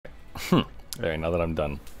Alright, now that I'm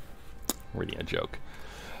done reading a joke.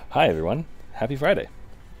 Hi everyone, happy Friday.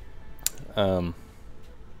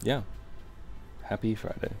 Yeah, happy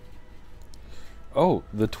Friday. Oh,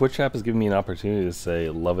 the Twitch app is giving me an opportunity to say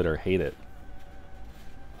love it or hate it.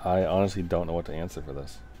 I honestly don't know what to answer for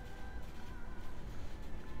this.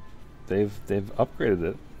 They've upgraded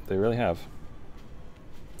it. They really have.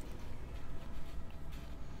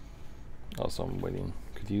 Also, I'm waiting.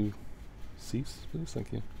 Could you cease, please?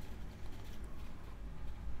 Thank you.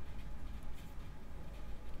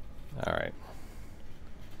 Alright.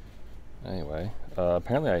 Anyway,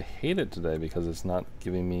 apparently I hate it today because it's not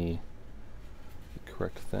giving me the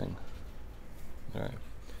correct thing. Alright.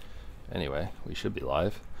 Anyway, we should be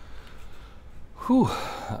live. Whew.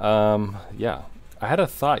 Yeah. I had a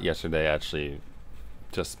thought yesterday, actually,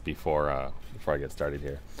 just before I get started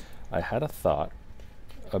here. I had a thought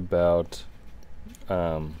about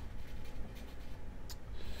the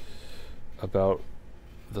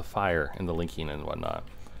fire and the linking and whatnot.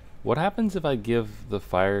 What happens if I give the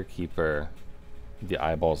firekeeper the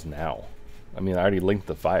eyeballs now? I mean, I already linked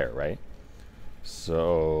the fire, right?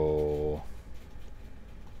 So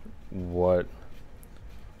what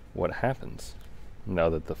happens now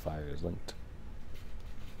that the fire is linked?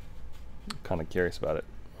 I'm kind of curious about it.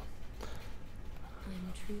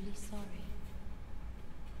 I'm truly sorry,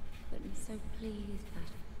 but I'm so pleased that...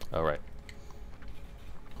 Oh, right.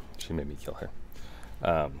 She made me kill her.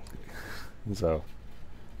 So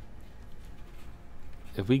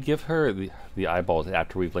if we give her the eyeballs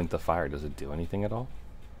after we've linked the fire, does it do anything at all?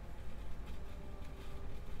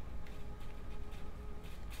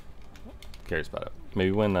 Curious about it.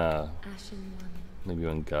 Maybe when Gov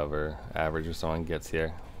or Average or someone gets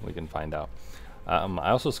here, we can find out. I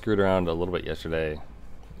also screwed around a little bit yesterday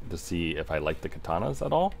to see if I like the katanas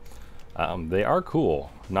at all. They are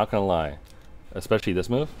cool, not gonna lie. Especially this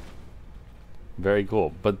move. Very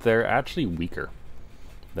cool, but they're actually weaker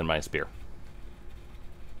than my spear,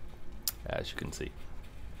 as you can see,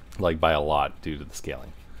 like by a lot due to the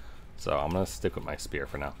scaling. So I'm gonna stick with my spear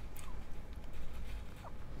for now.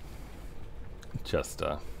 Just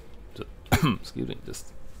excuse me,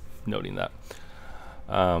 just noting that.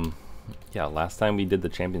 Yeah, last time we did the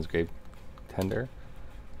Champion's Grave Tender,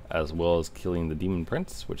 as well as killing the Demon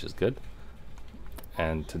Prince, which is good.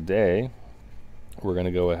 And today, we're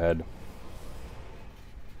gonna go ahead.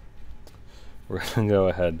 We're gonna go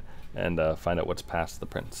ahead and find out what's past the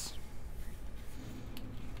prince.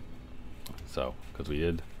 So, because we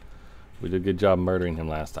did a good job murdering him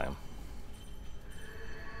last time.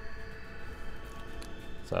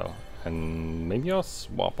 So, and maybe I'll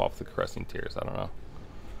swap off the Caressing Tears. I don't know.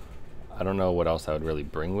 I don't know what else I would really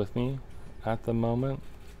bring with me at the moment.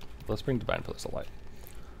 Let's bring Divine Pillars of Light.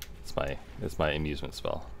 It's my amusement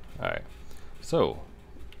spell. All right. So,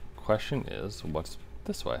 question is, what's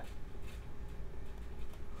this way?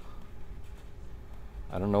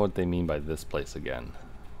 I don't know what they mean by this place again,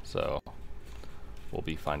 so we'll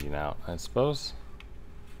be finding out, I suppose.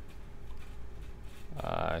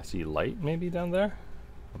 I see light maybe down there.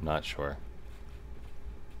 I'm not sure.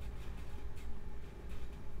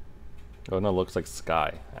 Oh no, looks like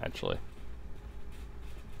sky actually.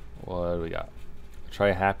 What do we got?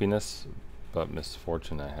 Try happiness, but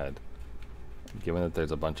misfortune ahead. Given that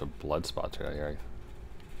there's a bunch of blood spots right here. Is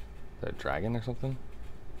that a dragon or something?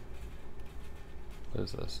 What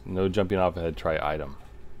is this? No jumping off ahead, try item.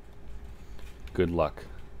 Good luck.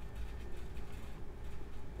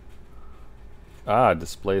 Ah,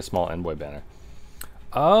 display a small envoy banner.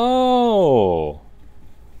 Oh!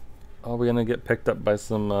 Oh, we're gonna get picked up by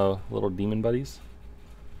some little demon buddies?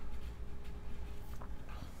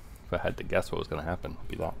 If I had to guess what was gonna happen, it'd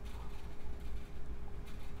be that.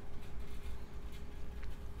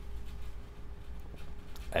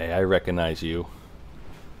 Hey, I recognize you.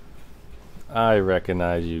 I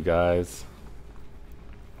recognize you guys.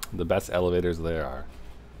 The best elevators there are.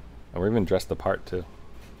 And we're even dressed the part too.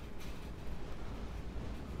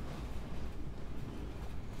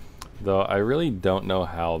 Though I really don't know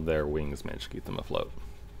how their wings manage to keep them afloat,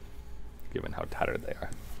 given how tattered they are.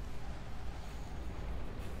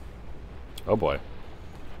 Oh boy.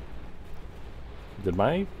 Did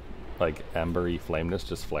my, like, embery flameness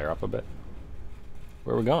just flare up a bit?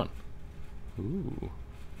 Where are we going? Ooh.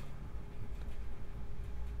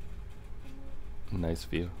 Nice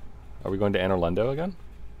view. Are we going to Anor Londo again?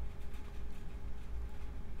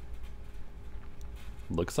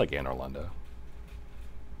 Looks like Anor Londo.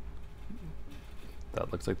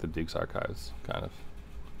 That looks like the Duke's Archives, kind of.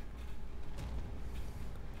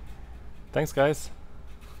 Thanks, guys.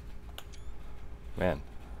 Man.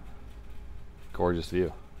 Gorgeous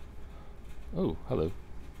view. Oh, hello.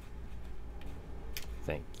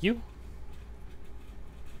 Thank you.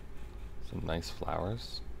 Some nice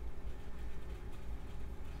flowers.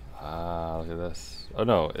 Ah, look at this. Oh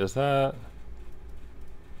no, is that...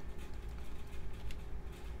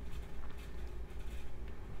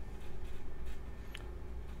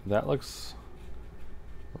 That looks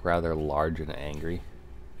rather large and angry.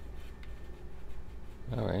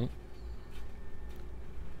 Alright.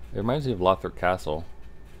 It reminds me of Lothric Castle.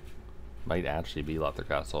 Might actually be Lothric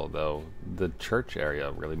Castle, though the church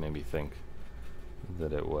area really made me think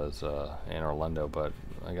that it was Anor Londo, but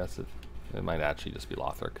I guess it might actually just be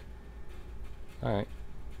Lothric. Alright.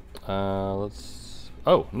 Let's...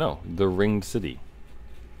 Oh, no. The Ringed City.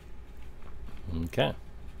 Okay.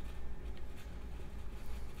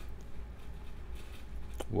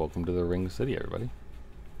 Welcome to the Ringed City, everybody.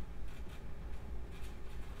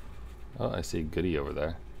 Oh, I see Goody over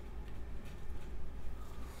there.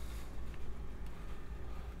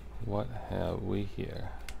 What have we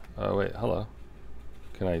here? Oh, wait, hello.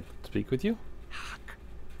 Can I speak with you? Hark.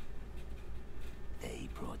 They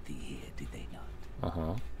brought thee here, did they not?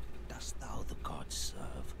 Uh-huh. Dost thou the gods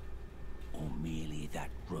serve, or merely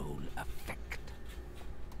that role affect?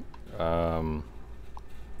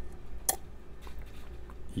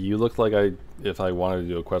 You look like if I wanted to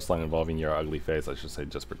do a questline involving your ugly face, I should say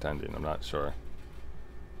just pretending. I'm not sure.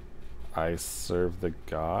 I serve the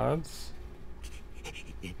gods?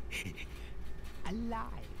 A lie.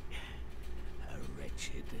 A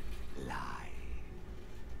wretched lie.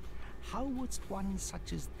 How wouldst one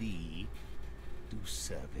such as thee do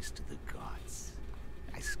service to the gods?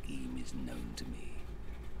 Thy scheme is known to me.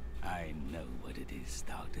 I know what it is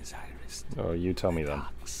thou desirest. Oh, you tell me then.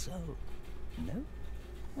 Dark soul. No?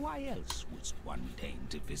 Why else wouldst one deign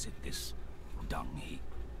to visit this dung heap?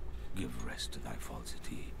 Give rest to thy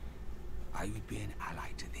falsity. I would be an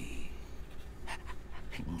ally to thee.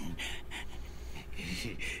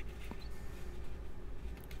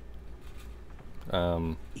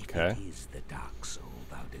 Okay. If it is the dark soul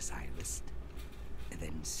thou desirest,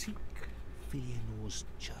 then seek Filianor's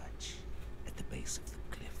church at the base of the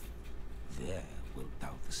cliff. There wilt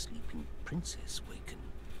thou the sleeping princess waken.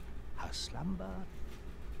 Her slumber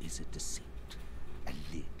is a deceit, a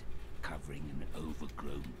lid covering an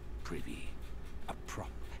overgrown privy, a prop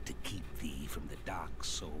to keep thee from the dark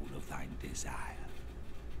soul of thine desire.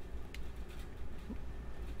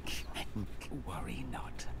 Worry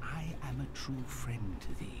not, I am a true friend to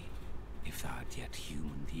thee. If thou art yet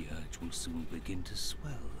human, the urge will soon begin to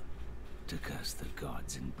swell, to curse the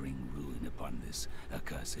gods and bring ruin upon this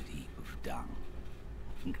accursed heap of dung.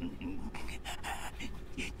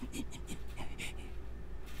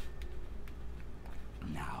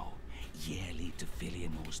 Now, yearly to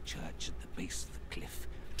Filianor's church at the base of the cliff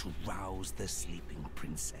to rouse the sleeping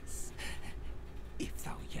princess, if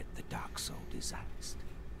thou yet the dark soul desirest.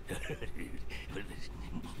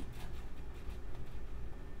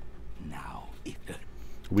 Now, if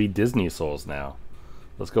We Disney souls now.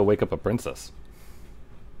 Let's go wake up a princess.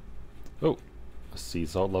 Oh, a sea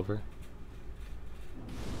salt lover.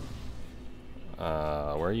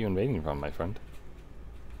 Where are you invading from, my friend?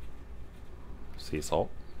 Sea salt.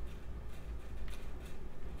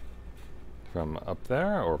 From up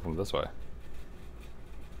there or from this way?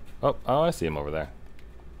 Oh, I see him over there.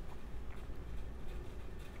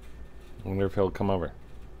 I wonder if he'll come over.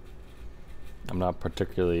 I'm not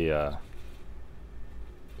particularly, I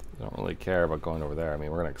don't really care about going over there. I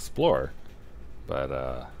mean, we're gonna explore,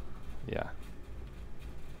 but, yeah.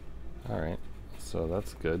 Alright, so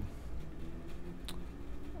that's good.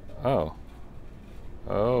 Oh.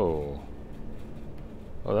 Oh.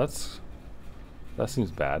 Oh, that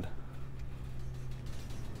seems bad.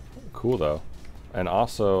 Cool, though. And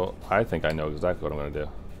also, I think I know exactly what I'm gonna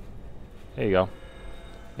do. Here you go.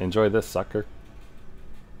 Enjoy this, sucker.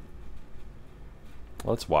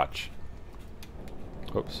 Let's watch.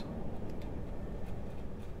 Oops.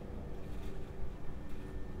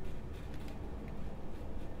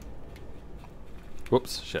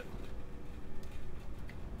 Whoops, shit.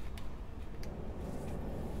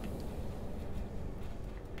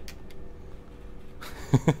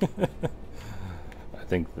 I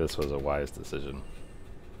think this was a wise decision.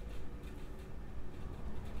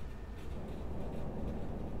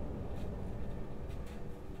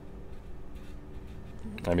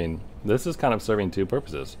 I mean, this is kind of serving two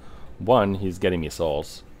purposes. One, he's getting me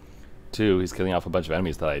souls. Two, he's killing off a bunch of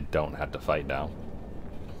enemies that I don't have to fight now.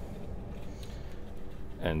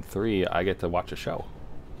 And three, I get to watch a show.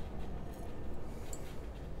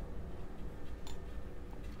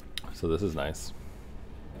 So this is nice.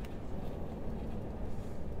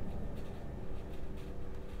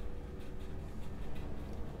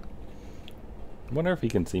 I wonder if he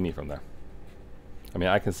can see me from there. I mean,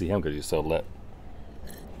 I can see him because he's so lit.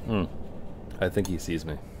 I think he sees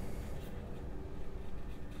me.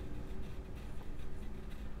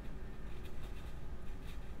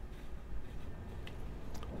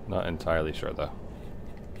 Not entirely sure though.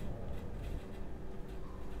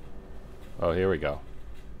 Oh, here we go.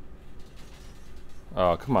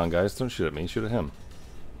 Oh, come on guys, don't shoot at me, shoot at him.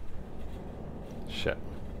 Shit.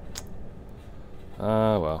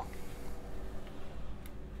 Well.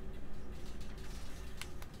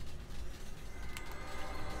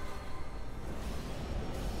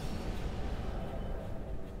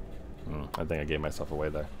 I think I gave myself away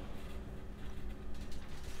there.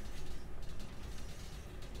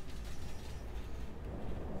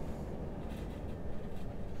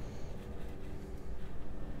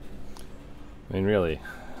 I mean, really.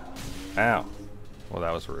 Ow. Well,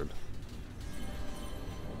 that was rude.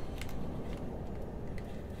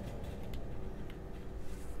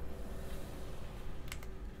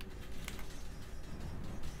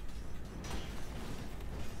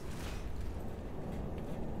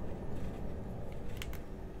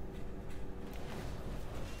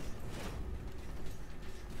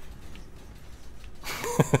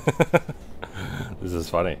 This is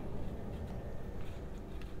funny.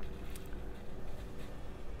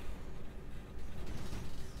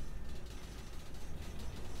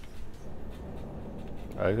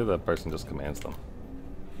 I think that person just commands them.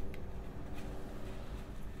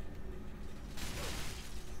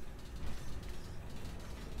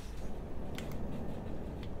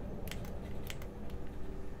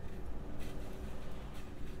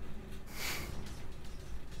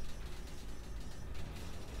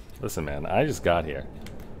 Listen, man, I just got here.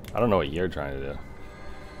 I don't know what you're trying to do.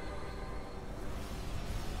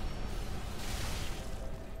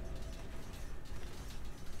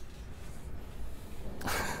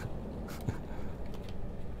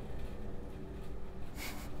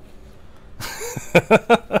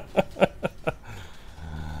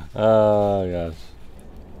 Oh gosh.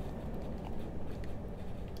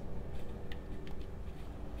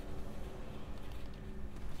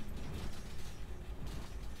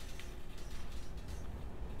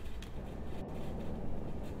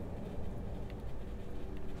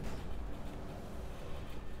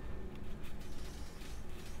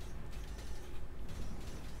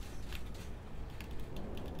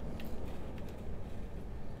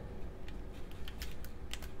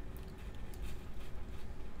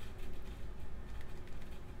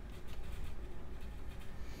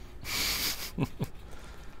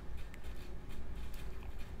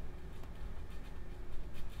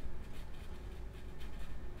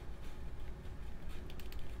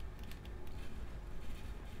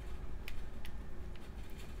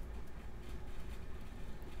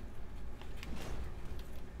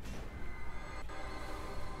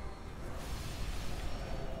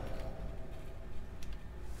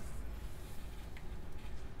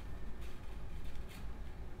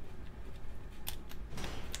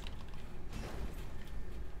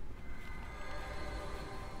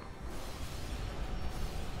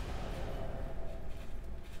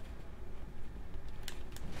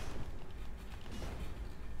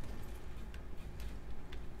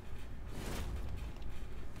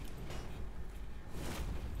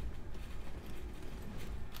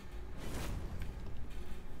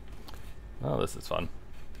 Oh, this is fun.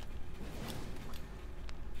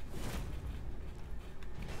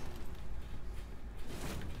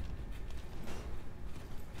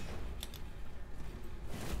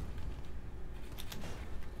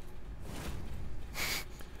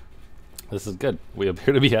 This is good. We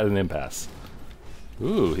appear to be at an impasse.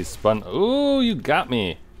 Ooh, he spun. Ooh, you got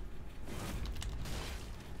me.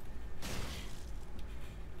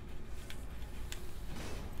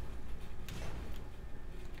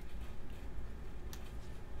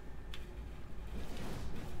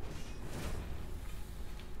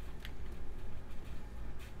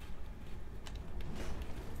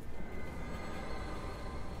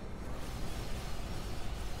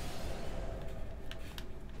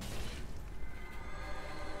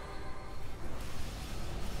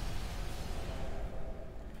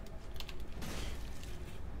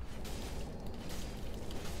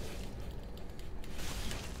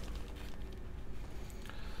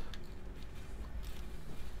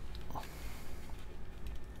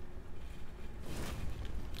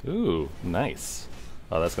 Ooh, nice.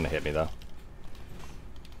 Oh, that's gonna hit me though.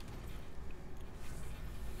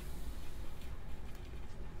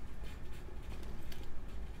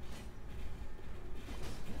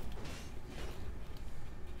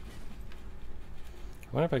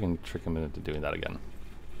 I wonder if I can trick him into doing that again.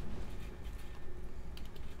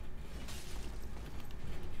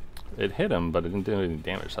 It hit him, but it didn't do any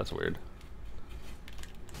damage. That's weird.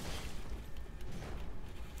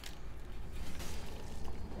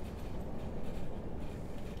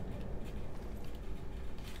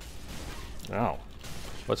 Oh.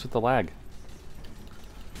 What's with the lag?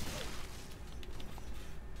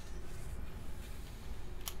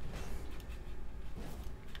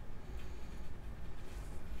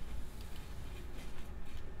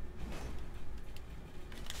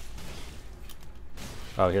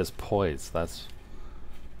 Oh, he has poise. That's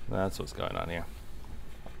what's going on here.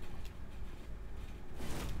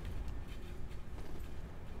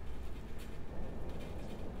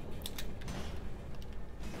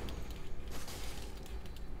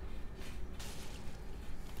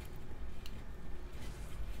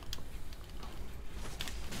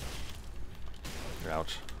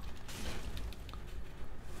 Ouch.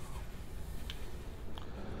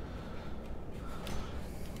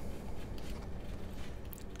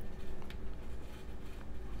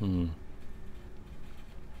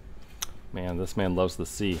 Man, this man loves the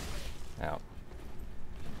sea. Out.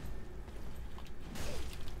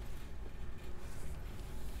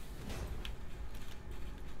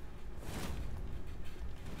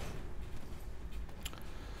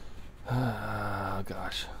 Oh,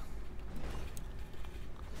 gosh.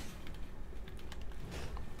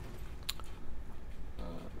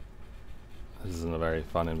 This isn't a very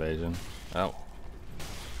fun invasion. Oh.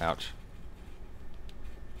 Ouch.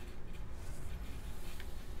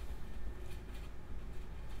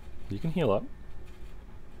 You can heal up.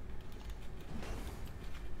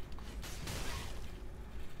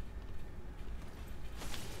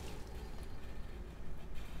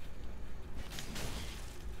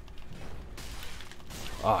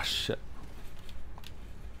 Oh, shit.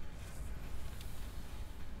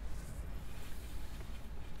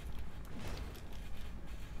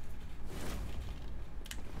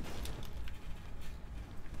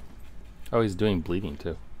 Oh, he's doing bleeding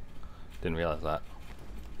too. Didn't realize that.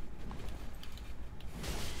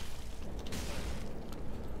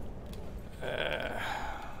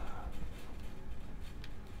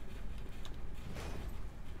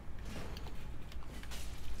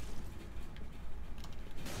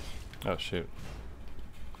 Oh, shoot.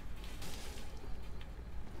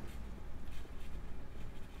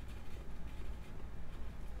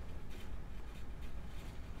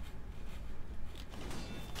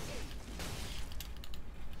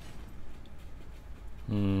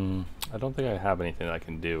 I don't think I have anything I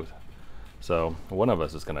can do. So, one of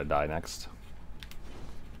us is gonna die next.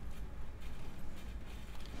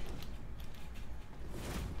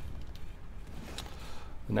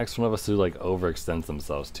 The next one of us who like overextends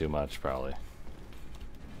themselves too much, probably.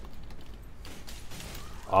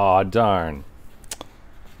 Aw, darn.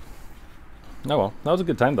 Oh well, that was a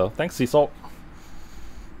good time though. Thanks, Sea Salt.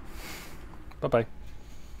 Bye-bye.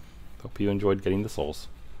 Hope you enjoyed getting the souls.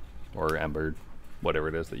 Or ember, whatever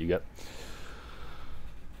it is that you get.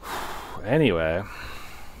 Anyway,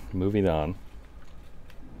 moving on.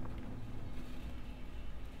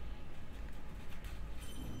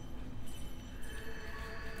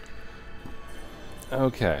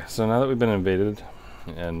 Okay, so now that we've been invaded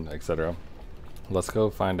and etc., let's go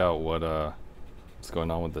find out what's going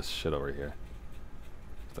on with this shit over here.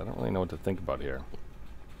 'Cause I don't really know what to think about here.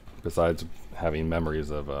 Besides having memories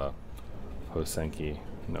of Hosenki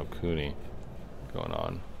no Kuni going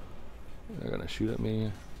on. They're gonna shoot at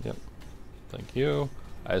me. Yep. Thank you.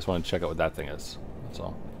 I just want to check out what that thing is. That's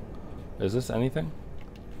all. Is this anything?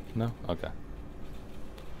 No? Okay.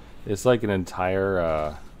 It's like an entire,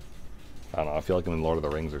 I don't know, I feel like I'm in Lord of the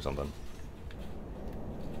Rings or something.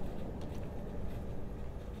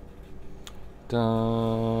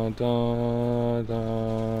 Da, da,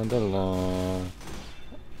 da, da, da.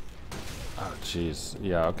 Oh, jeez.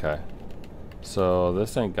 Yeah, okay. So,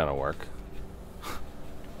 this ain't gonna work.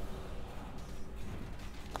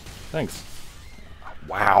 Thanks.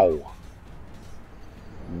 Wow.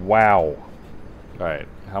 Wow. Alright,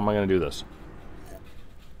 how am I gonna do this?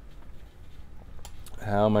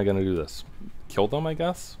 How am I gonna do this? Kill them, I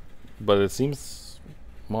guess? But it seems...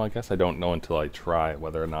 Well, I guess I don't know until I try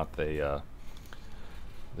whether or not they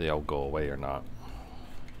all go away or not.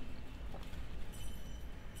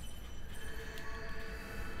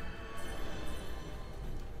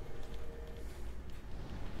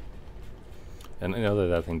 And I know that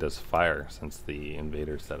that thing does fire since the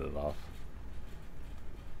invader set it off.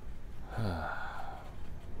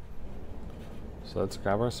 So let's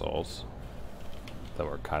grab our souls that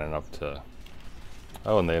were kind enough to...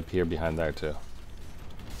 Oh, and they appear behind there too.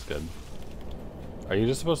 That's good. Are you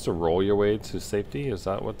just supposed to roll your way to safety? Is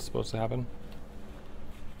that what's supposed to happen?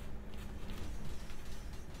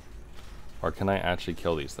 Or can I actually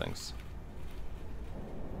kill these things?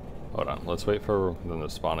 Hold on, let's wait for them to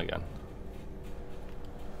spawn again.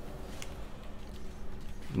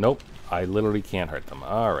 Nope, I literally can't hurt them.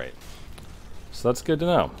 Alright. So that's good to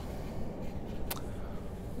know.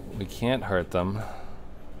 We can't hurt them.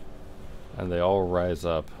 And they all rise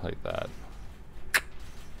up like that.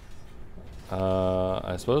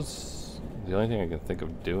 I suppose the only thing I can think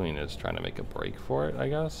of doing is trying to make a break for it, I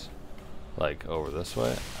guess. Like over this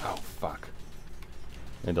way. Oh, fuck.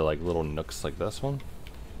 Into like little nooks like this one.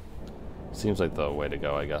 Seems like the way to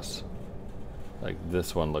go, I guess. Like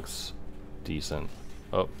this one looks decent.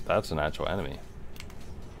 Oh, that's an actual enemy.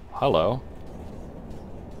 Hello.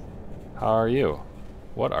 How are you?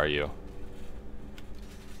 What are you?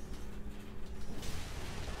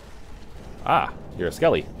 Ah, you're a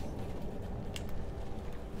skelly.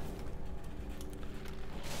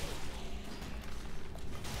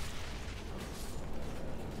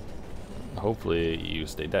 Hopefully you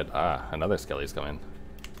stay dead. Ah, another skelly's coming.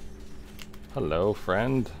 Hello,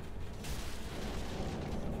 friend.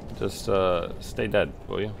 Just stay dead,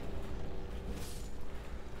 will you?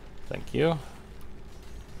 Thank you.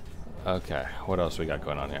 Okay, what else we got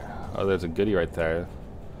going on here? Oh, there's a goodie right there.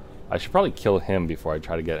 I should probably kill him before I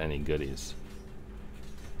try to get any goodies.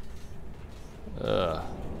 I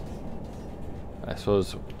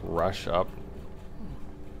suppose rush up.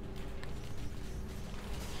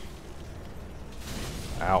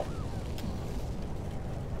 Ow.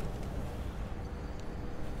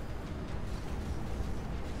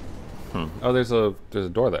 Oh, there's a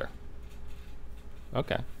door there.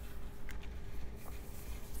 Okay.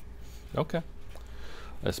 Okay.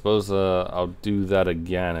 I suppose I'll do that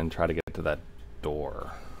again and try to get to that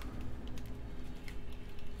door.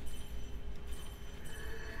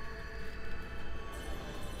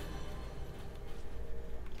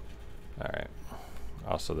 Alright.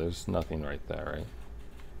 Also, there's nothing right there, right?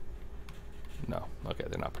 No. Okay,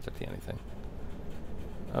 they're not protecting anything.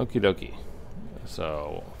 Okie dokie.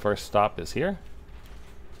 So, first stop is here.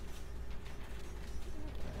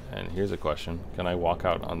 And here's a question. Can I walk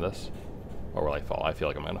out on this? Or will I fall? I feel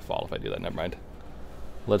like I'm going to fall if I do that. Never mind.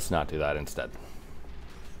 Let's not do that instead.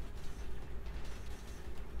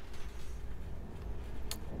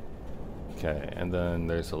 Okay, and then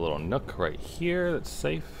there's a little nook right here that's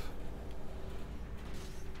safe.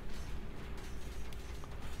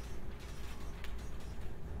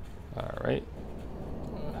 Alright.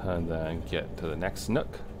 And then get to the next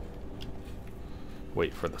nook.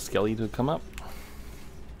 Wait for the skelly to come up.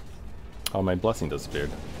 Oh, my blessing disappeared.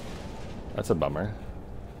 That's a bummer.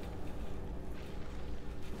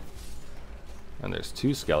 And there's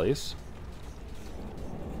two skellies.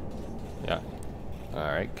 Yeah.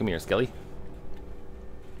 Alright, come here, skelly.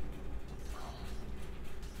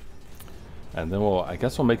 And then I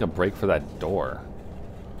guess we'll make a break for that door.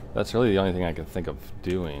 That's really the only thing I can think of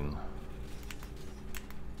doing.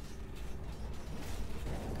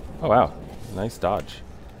 Oh wow, nice dodge.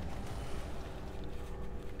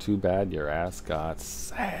 Too bad your ass got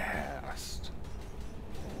sassed.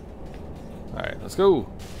 Alright, let's go.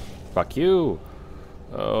 Fuck you.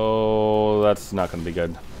 Oh, that's not gonna be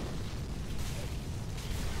good.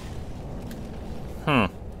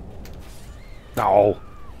 No.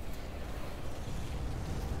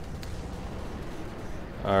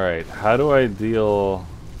 Alright, how do I deal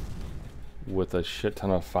with a shit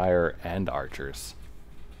ton of fire and archers?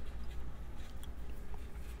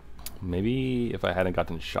 Maybe if I hadn't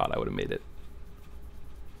gotten shot, I would have made it.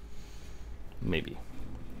 Maybe.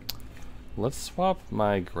 Let's swap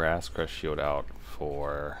my grass crest shield out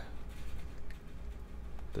for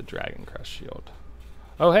the dragon crest shield.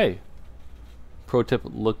 Oh, hey! Pro tip,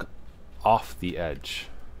 look off the edge.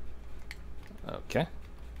 Okay.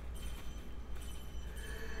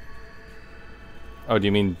 Oh, do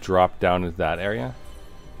you mean drop down into that area?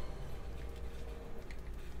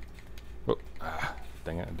 Oh,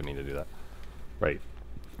 dang it, I didn't mean to do that.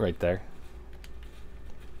 Right there.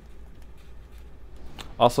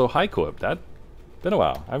 Also, hi Coop, Dad. Been a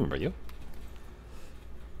while, I remember you.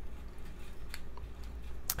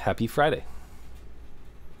 Happy Friday.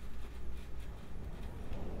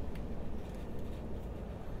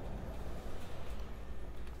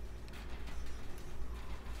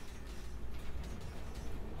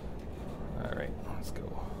 Alright, let's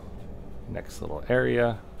go. Next little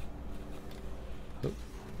area. Oop.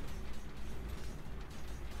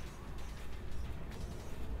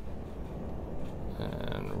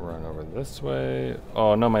 And run over this way.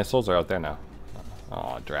 Oh no, my souls are out there now.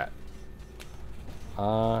 Oh, drat.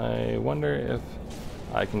 I wonder if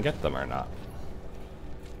I can get them or not.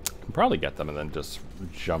 I can probably get them and then just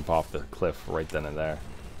jump off the cliff right then and there.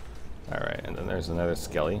 Alright, and then there's another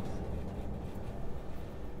skelly.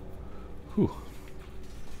 Whew.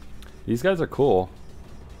 These guys are cool.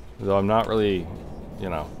 Though I'm not really, you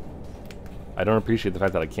know, I don't appreciate the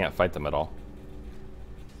fact that I can't fight them at all.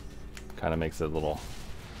 Kind of makes it a little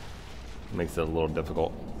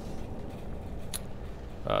difficult.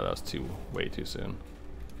 That was way too soon.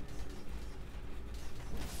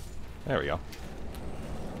 There we go.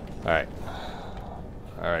 Alright.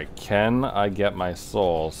 Alright, can I get my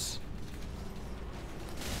souls?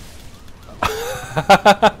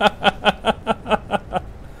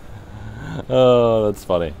 Oh, that's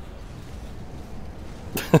funny.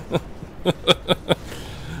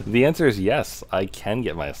 The answer is yes, I can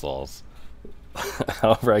get my souls.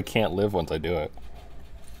 However, I can't live once I do it.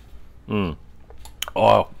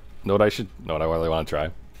 Oh, know what I really want to try?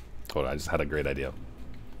 Hold on, I just had a great idea.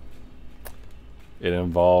 It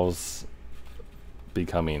involves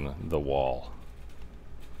becoming the wall.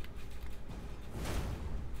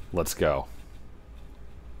 Let's go.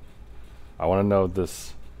 I want to know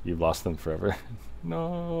this. You've lost them forever.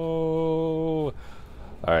 No.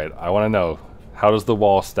 Alright, I want to know. How does the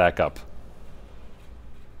wall stack up?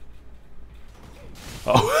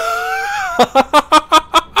 Oh.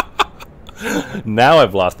 Now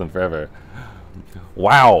I've lost them forever.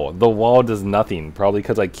 Wow, the wall does nothing. Probably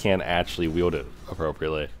because I can't actually wield it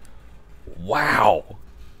appropriately. Wow.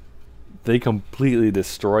 They completely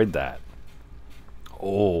destroyed that.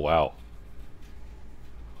 Oh, wow.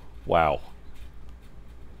 Wow.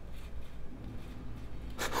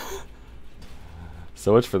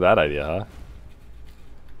 So much for that idea, huh?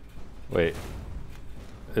 Wait.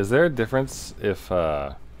 Is there a difference if,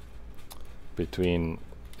 between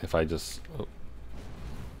if I just... Oh.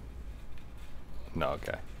 No,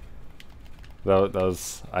 okay. That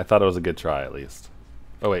was... I thought it was a good try, at least.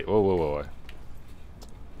 Oh, wait. Whoa.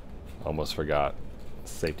 Almost forgot.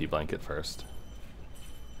 Safety blanket first.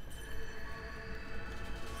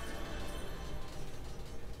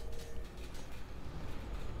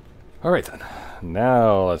 Alright then.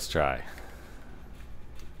 Now let's try.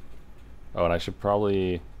 Oh, and I should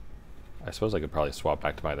probably... I suppose I could probably swap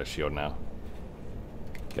back to my other shield now.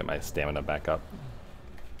 Get my stamina back up.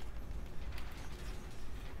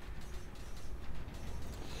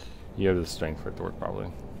 You have the strength for it to work, probably.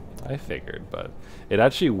 I figured, but it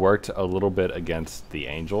actually worked a little bit against the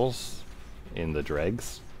angels in the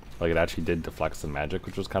dregs. Like, it actually did deflect some magic,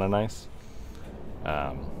 which was kind of nice.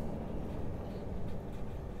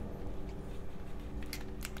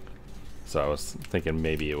 So I was thinking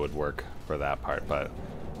maybe it would work for that part, but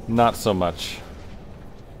not so much.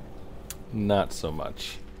 Not so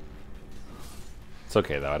much. It's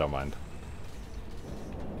okay though, I don't mind.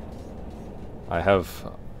 I have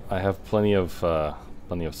plenty of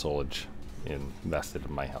soulage invested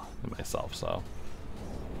in myself, so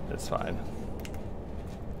it's fine.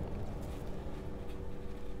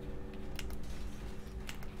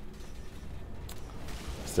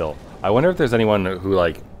 Still, I wonder if there's anyone who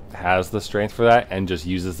like has the strength for that and just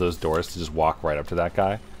uses those doors to just walk right up to that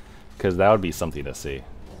guy, because that would be something to see.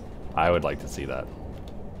 I would like to see that.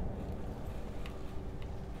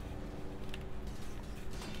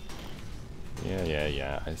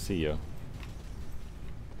 Yeah, I see you.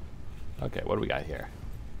 Okay, what do we got here?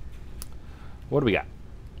 What do we got?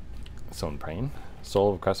 Someone praying. Soul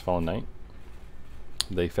of a crestfallen knight.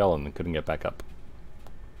 They fell and couldn't get back up.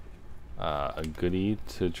 A goodie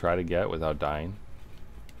to try to get without dying.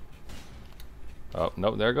 Oh,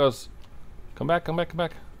 no, there it goes. Come back.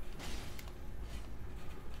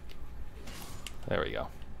 There we go.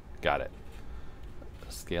 Got it.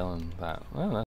 Scaling that. Well,